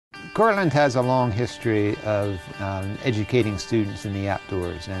Cortland has a long history of educating students in the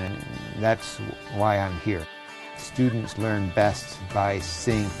outdoors, and that's why I'm here. Students learn best by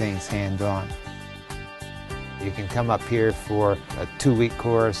seeing things hands-on. You can come up here for a 2-week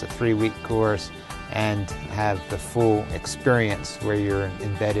course, a 3-week course, and have the full experience where you're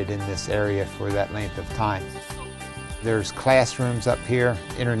embedded in this area for that length of time. There's classrooms up here,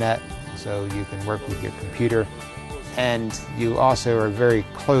 internet, so you can work with your computer. And you also are very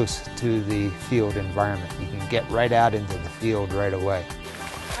close to the field environment. You can get right out into the field right away.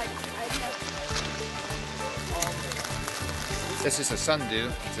 This is a sundew.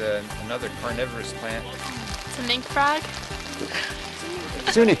 It's another carnivorous plant. It's a mink frog.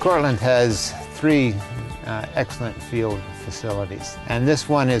 SUNY Cortland has 3 excellent field facilities. And this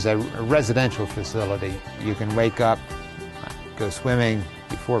one is a residential facility. You can wake up, go swimming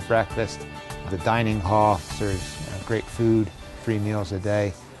before breakfast. The dining hall serves great food, 3 meals a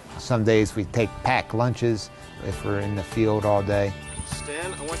day. Some days we take packed lunches if we're in the field all day.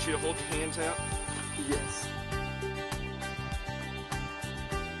 Stan, I want you to hold your hands out. Yes.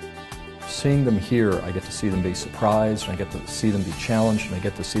 Seeing them here, I get to see them be surprised, and I get to see them be challenged, and I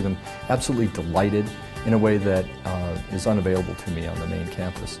get to see them absolutely delighted in a way that is unavailable to me on the main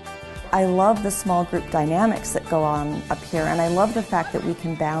campus. I love the small group dynamics that go on up here, and I love the fact that we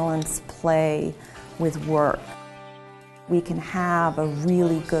can balance play with work. We can have a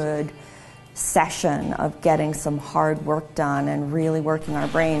really good session of getting some hard work done and really working our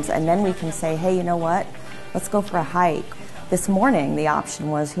brains, and then we can say, hey, you know what, let's go for a hike. This morning the option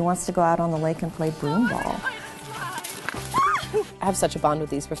was, who wants to go out on the lake and play broom ball? I have such a bond with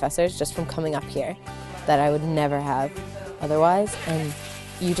these professors just from coming up here that I would never have otherwise, and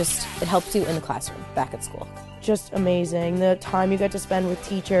it helps you in the classroom, back at school. Just amazing. The time you get to spend with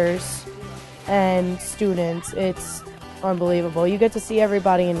teachers and students, it's unbelievable. You get to see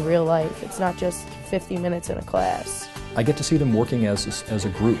everybody in real life. It's not just 50 minutes in a class. I get to see them working as a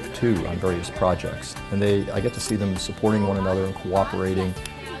group, too, on various projects. And I get to see them supporting one another and cooperating,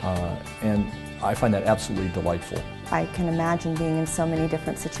 and I find that absolutely delightful. I can imagine being in so many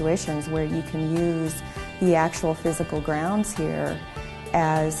different situations where you can use the actual physical grounds here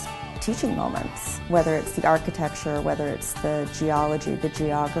as teaching moments, whether it's the architecture, whether it's the geology, the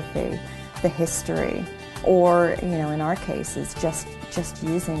geography, the history, or, you know, in our case, is just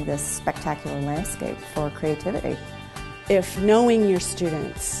using this spectacular landscape for creativity. If knowing your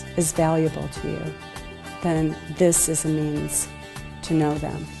students is valuable to you, then this is a means to know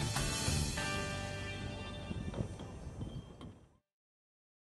them.